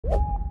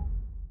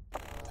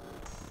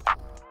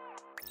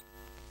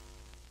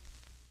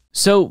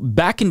So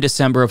back in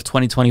December of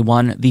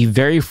 2021, the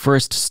very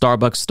first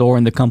Starbucks store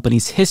in the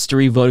company's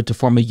history voted to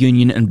form a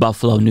union in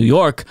Buffalo, New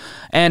York.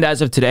 And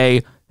as of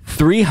today,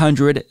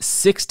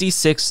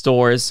 366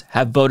 stores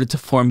have voted to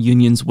form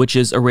unions, which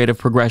is a rate of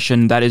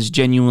progression that is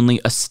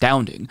genuinely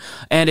astounding.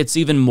 And it's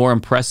even more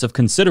impressive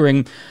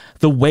considering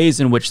the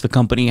ways in which the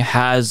company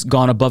has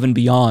gone above and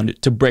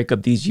beyond to break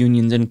up these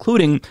unions,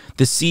 including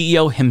the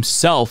CEO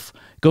himself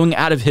going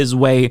out of his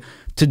way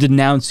to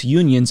denounce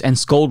unions and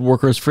scold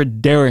workers for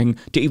daring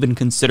to even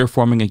consider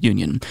forming a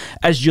union.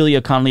 As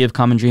Julia Connolly of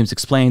Common Dreams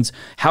explains,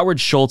 Howard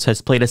Schultz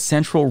has played a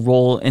central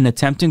role in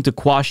attempting to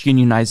quash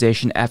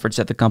unionization efforts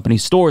at the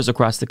company's stores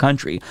across the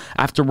country.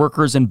 After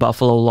workers in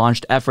Buffalo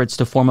launched efforts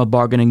to form a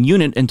bargaining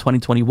unit in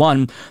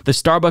 2021, the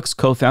Starbucks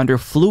co-founder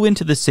flew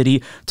into the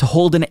city to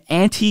hold an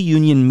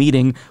anti-union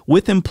meeting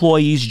with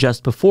employees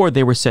just before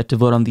they were set to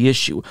vote on the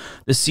issue.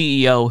 The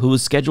CEO, who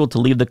was scheduled to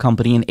leave the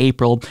company in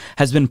April,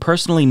 has been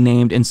personally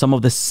named in some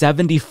of the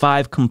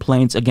 75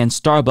 complaints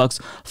against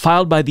Starbucks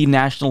filed by the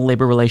National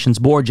Labor Relations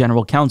Board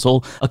General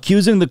Counsel,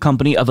 accusing the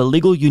company of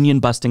illegal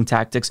union-busting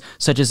tactics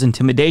such as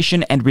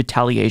intimidation and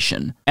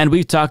retaliation. And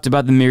we've talked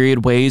about the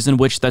myriad ways in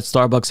which that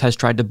Starbucks has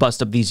tried to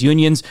bust up these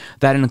unions.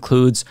 That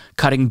includes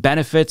cutting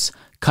benefits,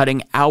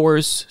 cutting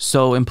hours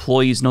so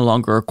employees no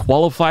longer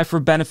qualify for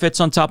benefits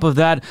on top of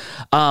that,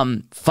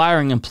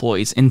 firing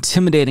employees,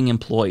 intimidating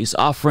employees,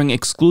 offering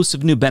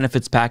exclusive new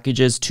benefits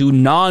packages to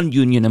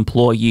non-union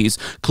employees,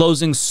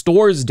 closing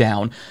stores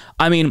down.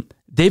 I mean,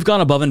 they've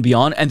gone above and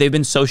beyond, and they've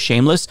been so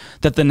shameless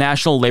that the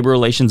National Labor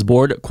Relations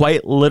Board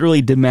quite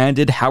literally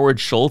demanded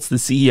Howard Schultz, the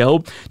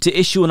CEO, to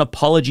issue an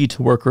apology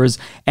to workers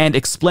and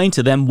explain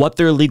to them what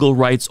their legal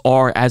rights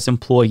are as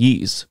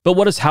employees. But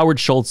what does Howard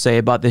Schultz say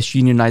about this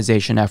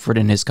unionization effort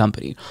in his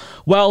company?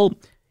 Well,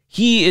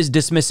 he is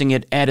dismissing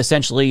it and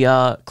essentially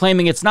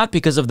claiming it's not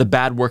because of the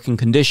bad working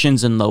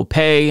conditions and low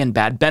pay and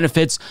bad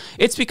benefits.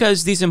 It's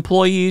because these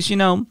employees,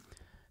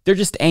 they're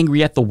just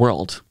angry at the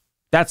world.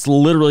 That's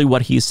literally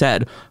what he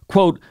said.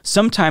 Quote,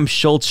 sometimes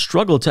Schultz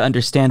struggled to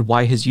understand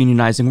why his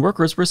unionizing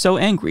workers were so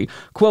angry.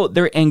 Quote,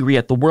 they're angry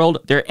at the world,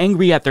 they're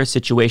angry at their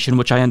situation,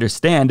 which I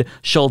understand,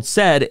 Schultz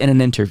said in an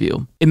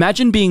interview.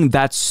 Imagine being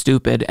that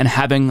stupid and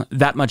having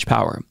that much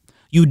power.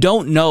 You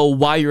don't know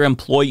why your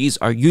employees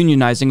are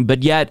unionizing,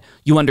 but yet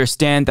you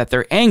understand that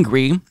they're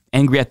angry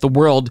at the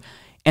world,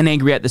 and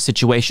angry at the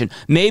situation.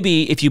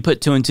 Maybe if you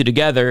put two and two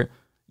together,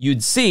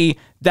 you'd see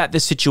that the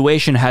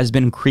situation has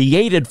been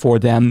created for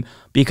them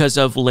because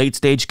of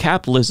late-stage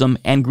capitalism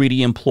and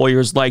greedy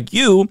employers like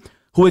you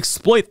who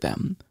exploit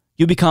them.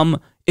 You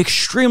become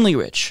extremely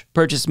rich,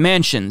 purchase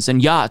mansions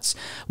and yachts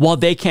while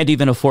they can't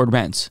even afford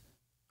rent,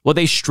 while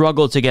they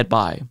struggle to get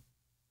by.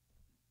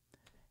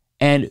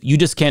 And you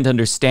just can't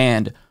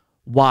understand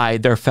why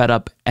they're fed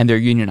up and they're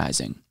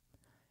unionizing.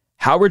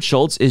 Howard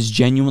Schultz is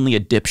genuinely a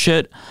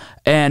dipshit,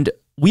 and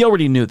we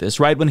already knew this,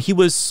 right? When he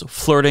was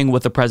flirting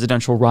with the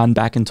presidential run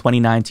back in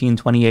 2019,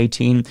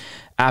 2018,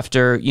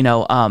 after,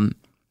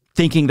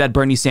 thinking that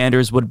Bernie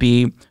Sanders would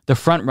be the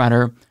front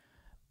runner,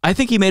 I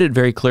think he made it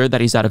very clear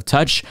that he's out of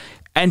touch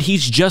and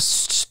he's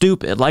just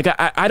stupid. Like,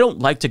 I don't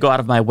like to go out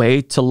of my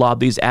way to lob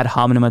these ad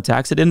hominem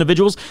attacks at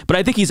individuals, but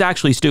I think he's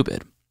actually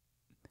stupid.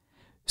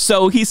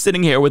 So he's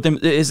sitting here with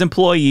his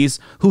employees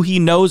who he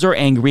knows are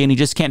angry and he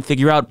just can't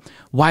figure out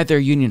why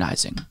they're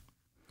unionizing.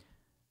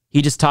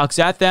 He just talks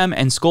at them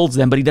and scolds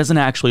them, but he doesn't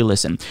actually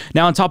listen.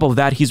 Now, on top of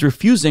that, he's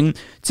refusing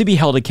to be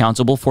held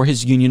accountable for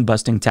his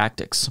union-busting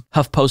tactics.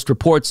 HuffPost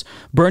reports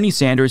Bernie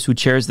Sanders, who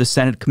chairs the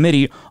Senate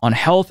Committee on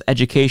Health,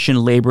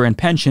 Education, Labor, and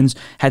Pensions,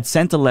 had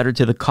sent a letter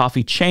to the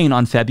coffee chain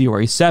on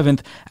February 7th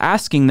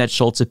asking that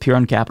Schultz appear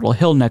on Capitol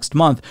Hill next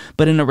month.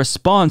 But in a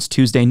response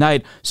Tuesday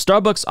night,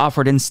 Starbucks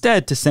offered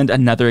instead to send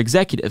another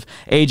executive,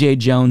 A.J.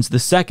 Jones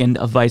II,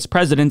 a vice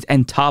president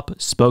and top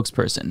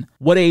spokesperson.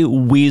 What a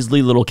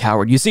Weasley little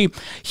coward. You see,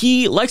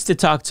 he likes to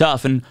talk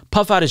tough and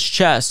puff out his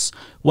chest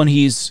when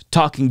he's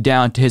talking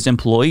down to his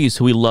employees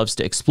who he loves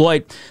to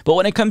exploit. But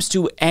when it comes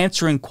to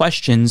answering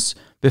questions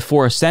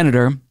before a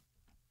senator,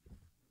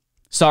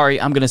 sorry,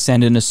 I'm going to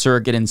send in a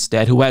surrogate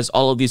instead who has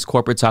all of these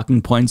corporate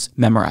talking points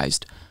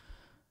memorized.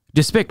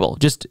 Despicable,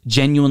 just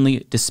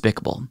genuinely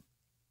despicable.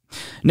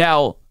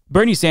 Now,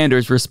 Bernie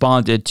Sanders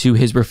responded to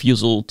his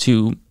refusal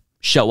to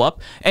show up.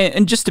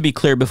 And just to be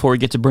clear before we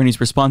get to Bernie's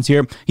response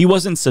here, he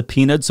wasn't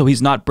subpoenaed, so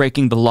he's not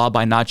breaking the law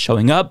by not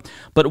showing up.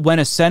 But when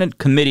a Senate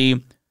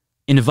committee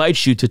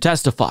invites you to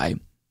testify,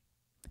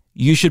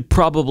 you should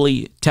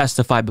probably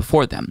testify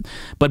before them.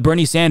 But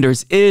Bernie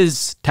Sanders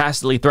is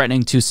tacitly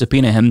threatening to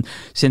subpoena him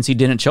since he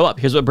didn't show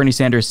up. Here's what Bernie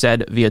Sanders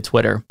said via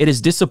Twitter. It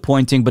is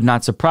disappointing but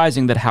not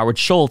surprising that Howard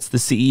Schultz, the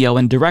CEO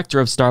and director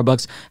of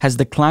Starbucks, has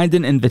declined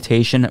an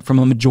invitation from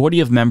a majority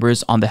of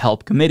members on the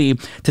Help Committee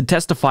to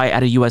testify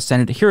at a U.S.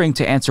 Senate hearing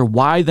to answer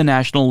why the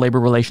National Labor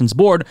Relations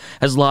Board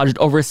has lodged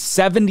over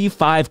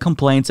 75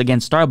 complaints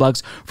against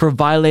Starbucks for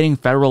violating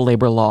federal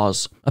labor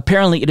laws.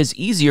 Apparently, it is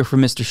easier for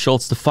Mr.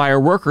 Schultz to fire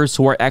workers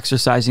who are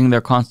exercising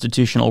their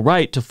constitutional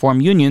right to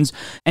form unions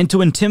and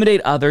to intimidate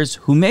others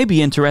who may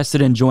be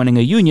interested in joining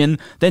a union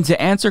than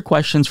to answer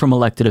questions from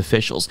elected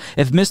officials.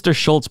 If Mr.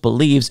 Schultz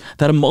believes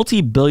that a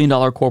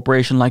multi-billion-dollar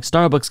corporation like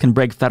Starbucks can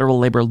break federal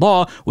labor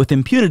law with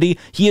impunity,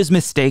 he is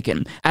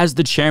mistaken. As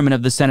the chairman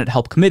of the Senate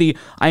Help Committee,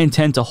 I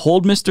intend to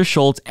hold Mr.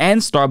 Schultz and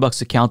Starbucks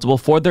accountable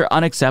for their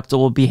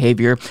unacceptable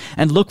behavior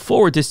and look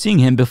forward to seeing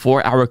him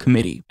before our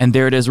committee. And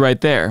there it is right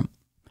there.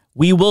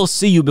 We will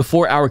see you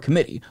before our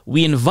committee.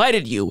 We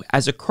invited you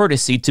as a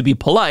courtesy to be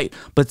polite,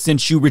 but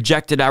since you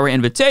rejected our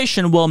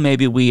invitation, well,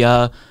 maybe we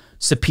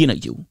subpoena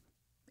you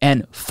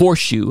and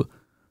force you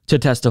to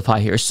testify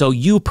here so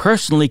you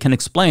personally can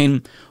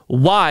explain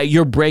why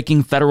you're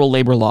breaking federal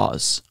labor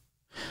laws.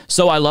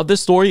 So I love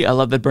this story. I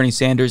love that Bernie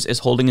Sanders is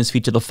holding his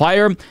feet to the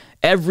fire.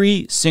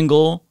 Every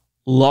single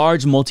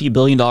large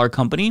multi-billion-dollar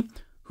company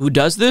who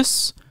does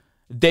this,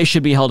 they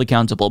should be held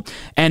accountable.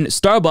 And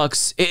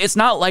Starbucks, it's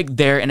not like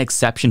they're an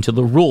exception to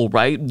the rule,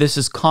 right? This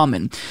is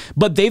common.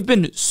 But they've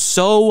been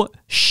so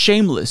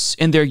shameless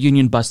in their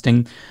union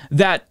busting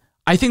that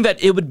I think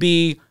that it would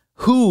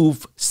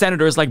behoove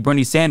senators like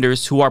Bernie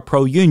Sanders, who are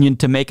pro-union,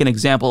 to make an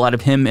example out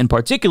of him in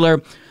particular,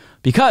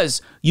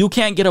 because you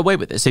can't get away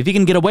with this. If you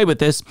can get away with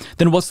this,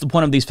 then what's the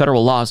point of these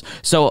federal laws?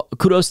 So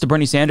kudos to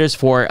Bernie Sanders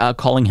for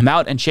calling him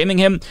out and shaming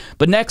him.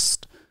 But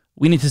next,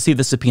 we need to see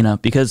the subpoena,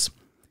 because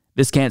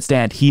this can't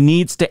stand. He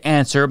needs to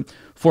answer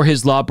for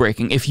his law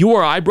breaking. If you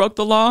or I broke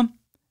the law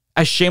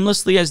as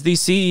shamelessly as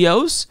these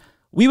CEOs,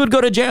 we would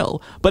go to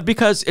jail. But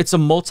because it's a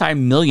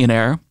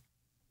multi-millionaire,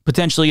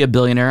 potentially a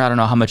billionaire, I don't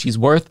know how much he's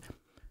worth,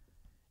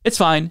 it's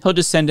fine. He'll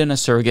just send in a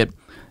surrogate.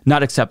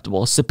 Not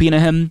acceptable.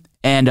 Subpoena him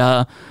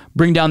and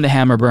bring down the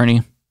hammer,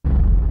 Bernie.